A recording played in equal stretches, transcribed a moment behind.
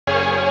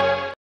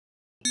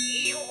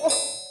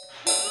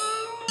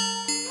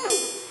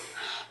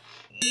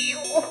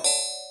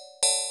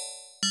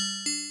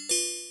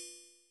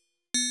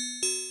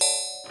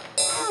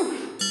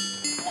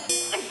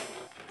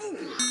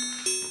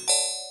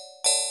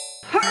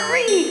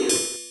Hurry!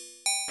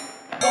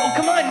 Oh,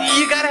 come on,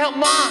 you gotta help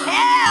Mom.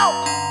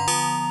 Help!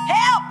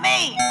 Help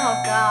me!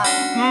 Oh, God.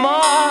 Ma,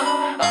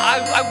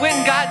 I went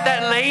and got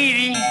that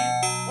lady.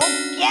 Well,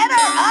 get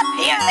her up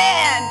here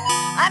then!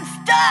 I'm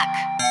stuck!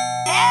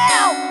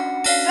 Help!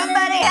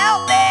 Somebody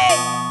help me!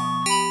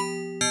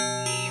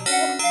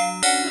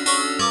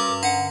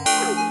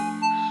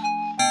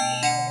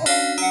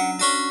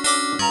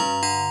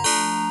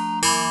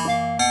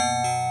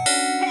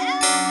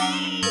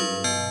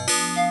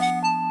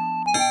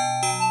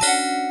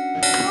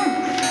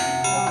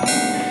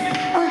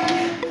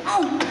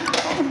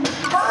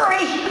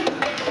 Hurry!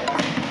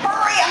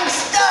 Hurry, I'm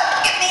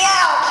stuck! Get me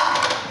out!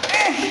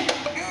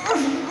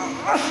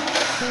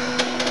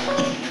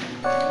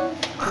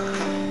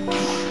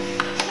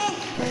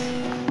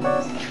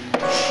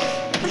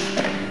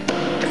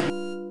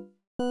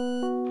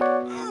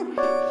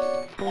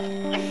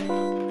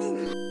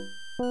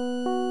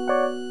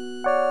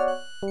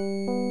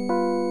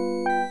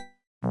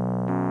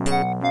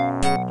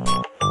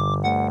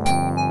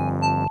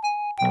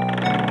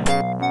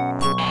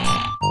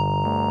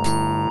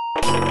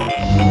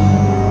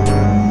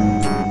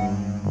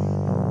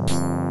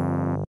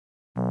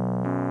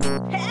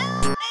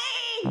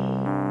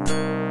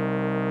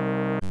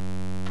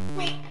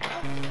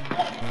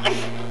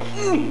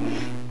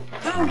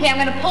 Okay, I'm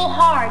gonna pull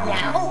hard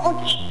now. Oh,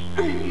 okay.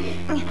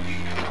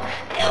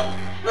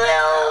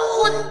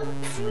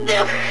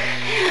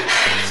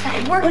 It's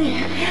not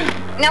working.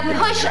 Now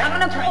push, I'm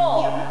gonna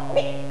pull.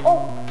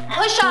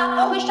 Push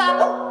up, push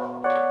up.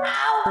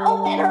 Ow!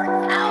 Oh, that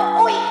hurts.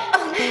 Ow!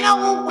 Oh, no!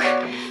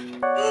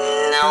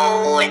 No,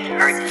 it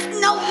hurts.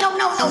 No, no,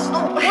 no, no, no.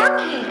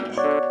 Working.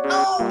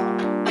 Oh.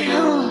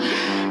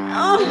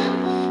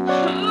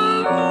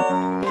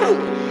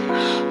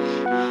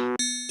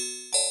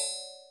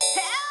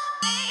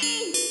 Help me!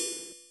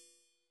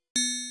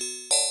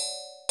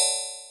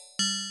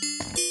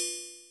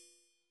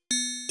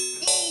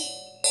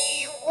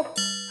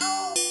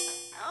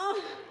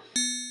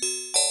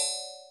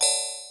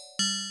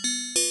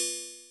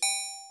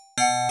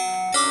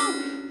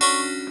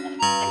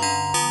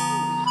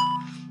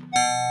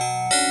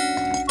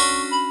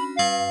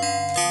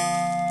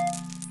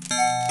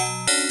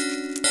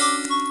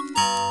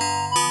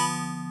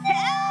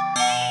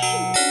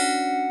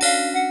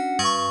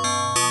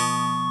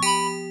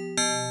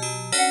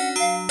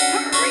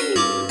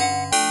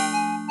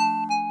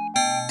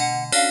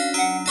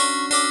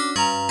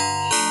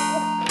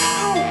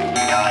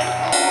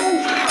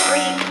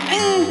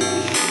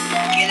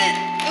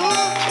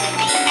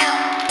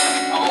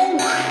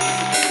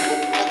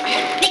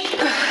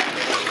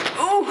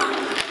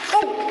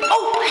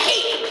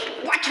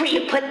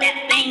 Put that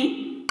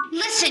thing.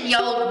 Listen, you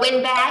old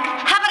windbag,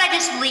 how about I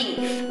just leave?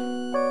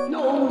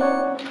 No,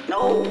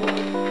 no.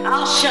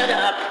 I'll shut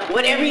up.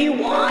 Whatever you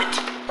want.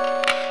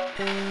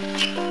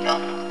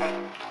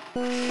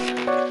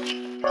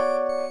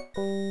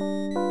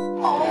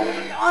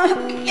 Oh,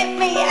 get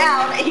me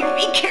out of here.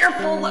 Be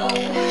careful, though.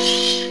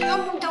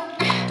 Oh, don't.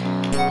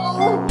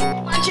 Oh,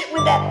 watch it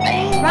with that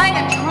thing. Right,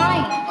 I'm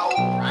trying. Oh,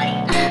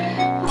 right.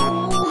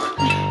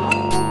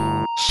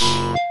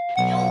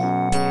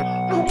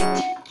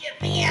 Get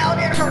me out.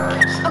 It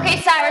hurts.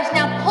 Okay, Cyrus,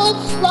 now pull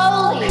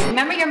slowly.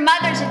 Remember your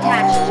mother's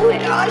attached to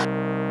it. Gosh.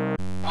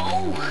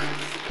 Oh.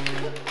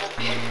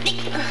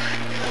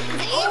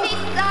 Easy,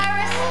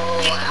 Cyrus.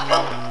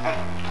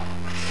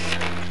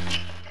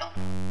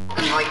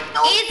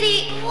 Easy.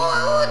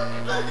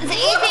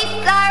 Easy,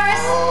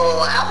 Cyrus.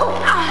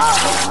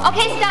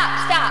 Okay, stop,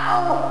 stop.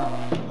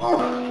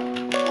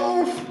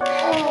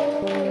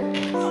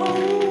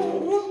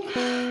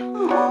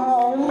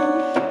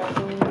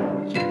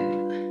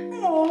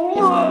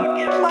 Look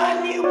at my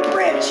new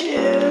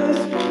britches.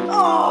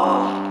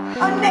 Oh,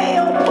 a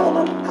nail full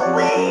of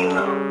gleam.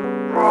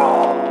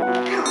 Oh,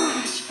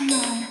 gosh, come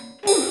on.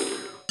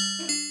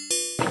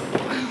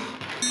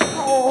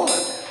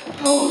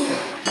 Oh,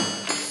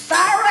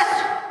 Cyrus,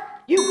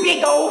 you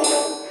big oaf.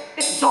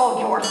 This is all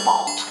your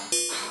fault.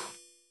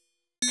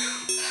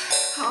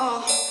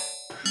 Oh,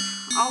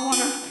 I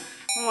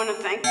wanna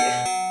thank you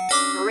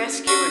for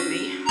rescuing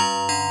me.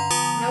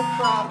 No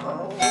problem.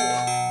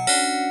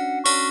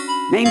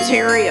 Name's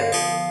Harriet.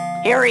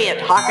 Harriet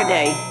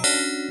Hockaday.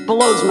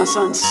 Below's my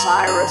son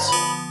Cyrus.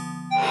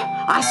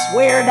 I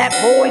swear that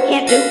boy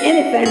can't do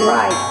anything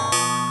right.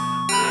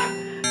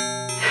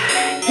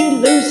 He'd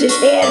lose his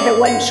head if it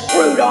wasn't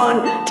screwed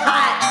on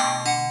tight.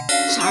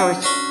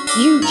 Cyrus,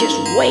 you just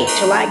wait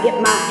till I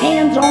get my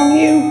hands on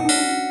you.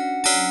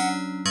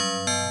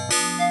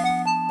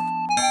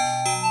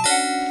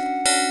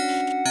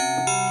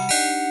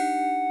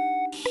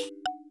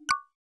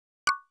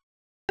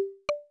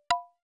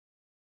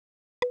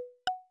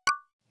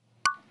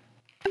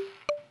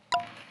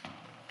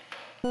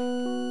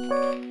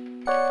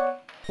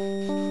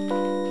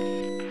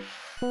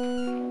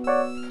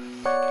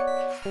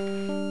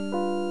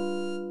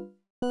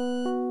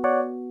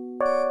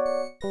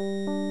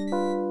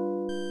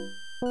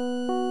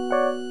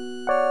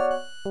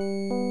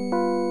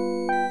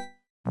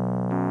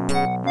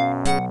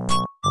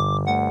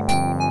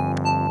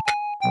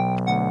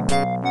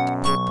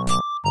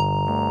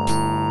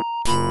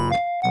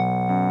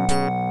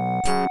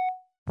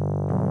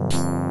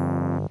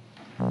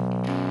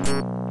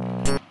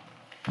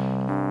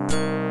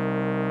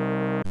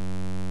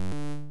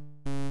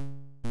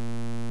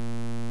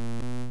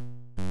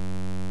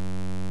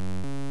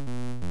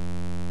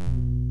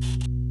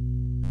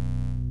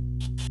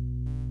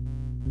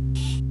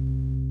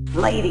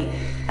 Lady,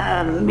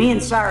 me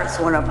and Cyrus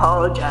want to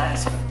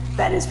apologize.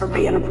 That is for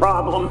being a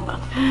problem.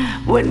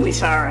 Wouldn't we,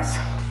 Cyrus?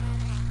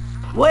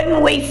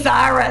 Wouldn't we,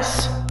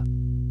 Cyrus?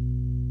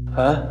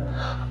 Huh?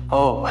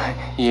 Oh,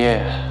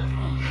 yeah.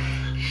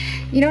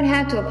 You don't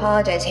have to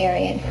apologize,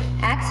 Harriet.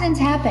 Accidents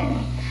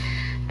happen.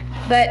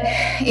 But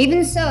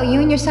even so,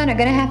 you and your son are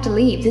gonna have to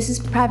leave. This is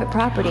private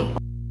property.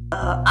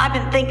 I've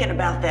been thinking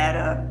about that,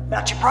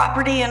 about your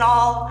property and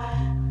all,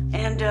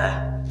 and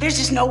there's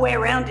just no way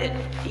around it.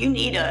 You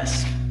need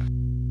us.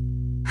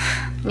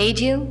 Need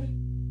you?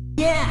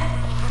 Yeah.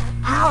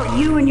 How are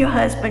you and your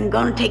husband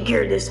gonna take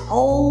care of this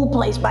whole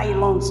place by your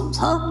lonesomes,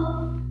 huh?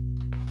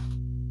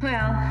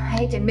 Well, I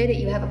hate to admit it,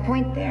 you have a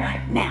point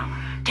there. Now,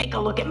 take a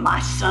look at my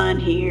son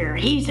here.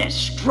 He's as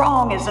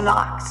strong as an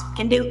ox,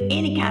 can do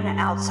any kind of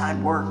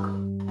outside work.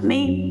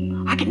 Me,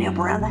 I can help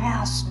around the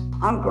house.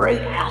 I'm a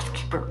great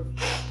housekeeper.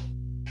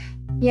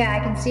 Yeah, I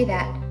can see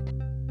that.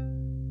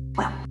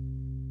 Well,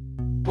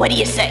 what do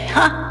you say,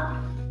 huh?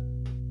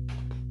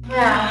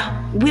 Yeah.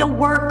 We'll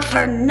work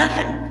for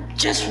nothing,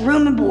 just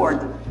room and board.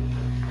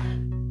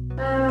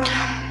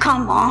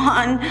 Come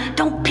on,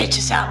 don't pitch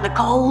us out in the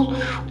cold.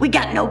 We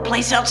got no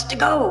place else to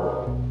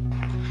go.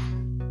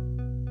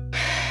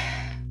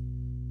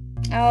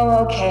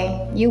 Oh,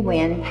 okay. You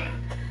win.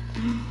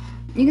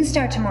 You can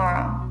start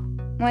tomorrow.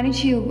 Why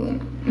don't you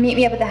meet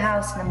me up at the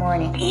house in the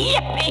morning?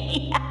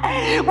 Yippee!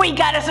 We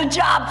got us a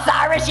job,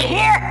 Cyrus, you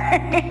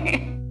hear?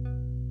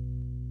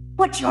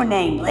 What's your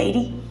name,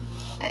 lady?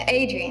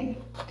 Adrian.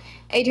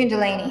 Adrian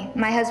Delaney.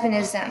 My husband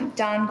is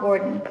Don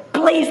Gordon.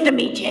 Pleased to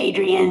meet you,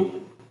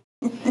 Adrian.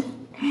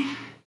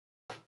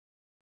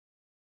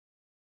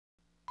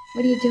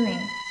 What are you doing?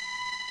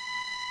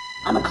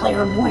 I'm a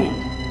clairvoyant.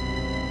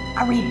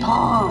 I read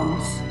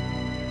palms.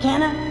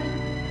 Can I?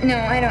 No,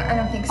 I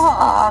don't think so.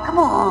 Aw, come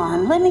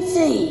on, let me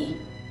see.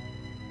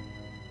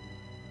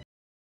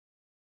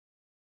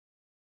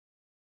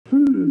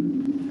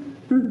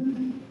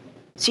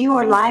 See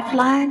your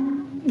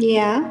lifeline?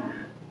 Yeah?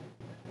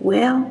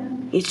 Well,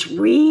 it's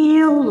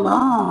real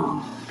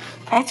long.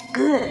 That's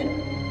good.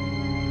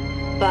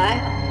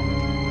 But?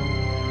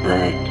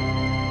 But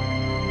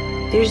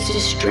there's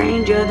this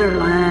strange other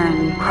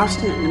line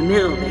crossing it in the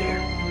middle there.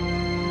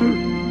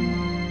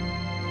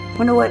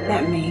 Wonder what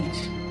that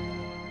means.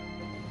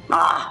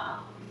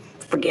 Ah,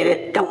 forget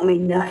it. Don't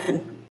mean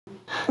nothing.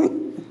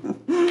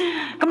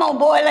 Come on,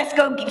 boy, let's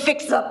go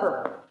fix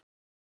supper.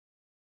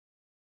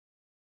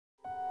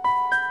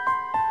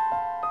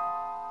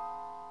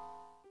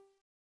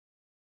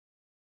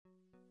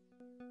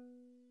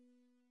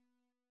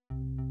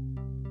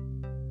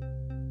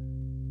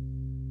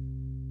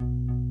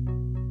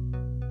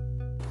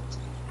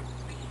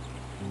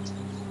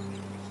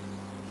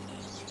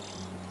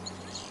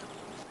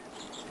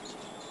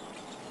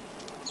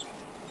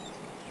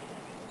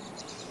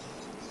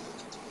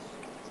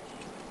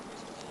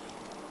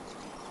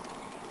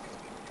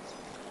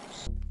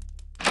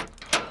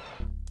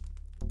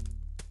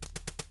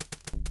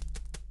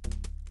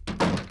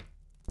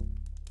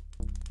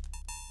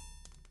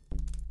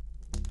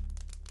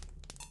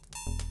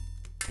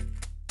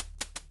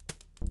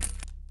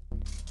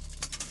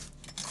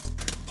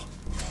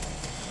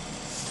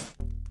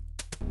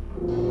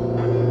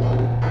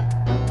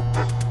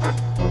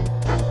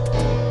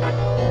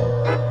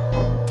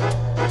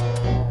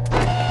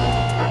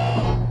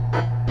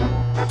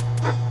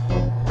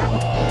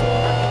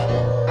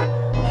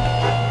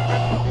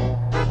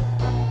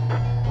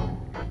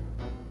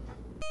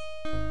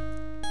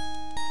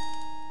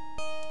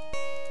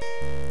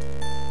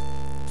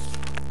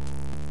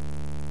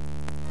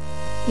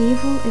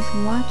 Evil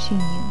is watching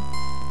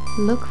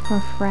you. Look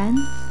for friends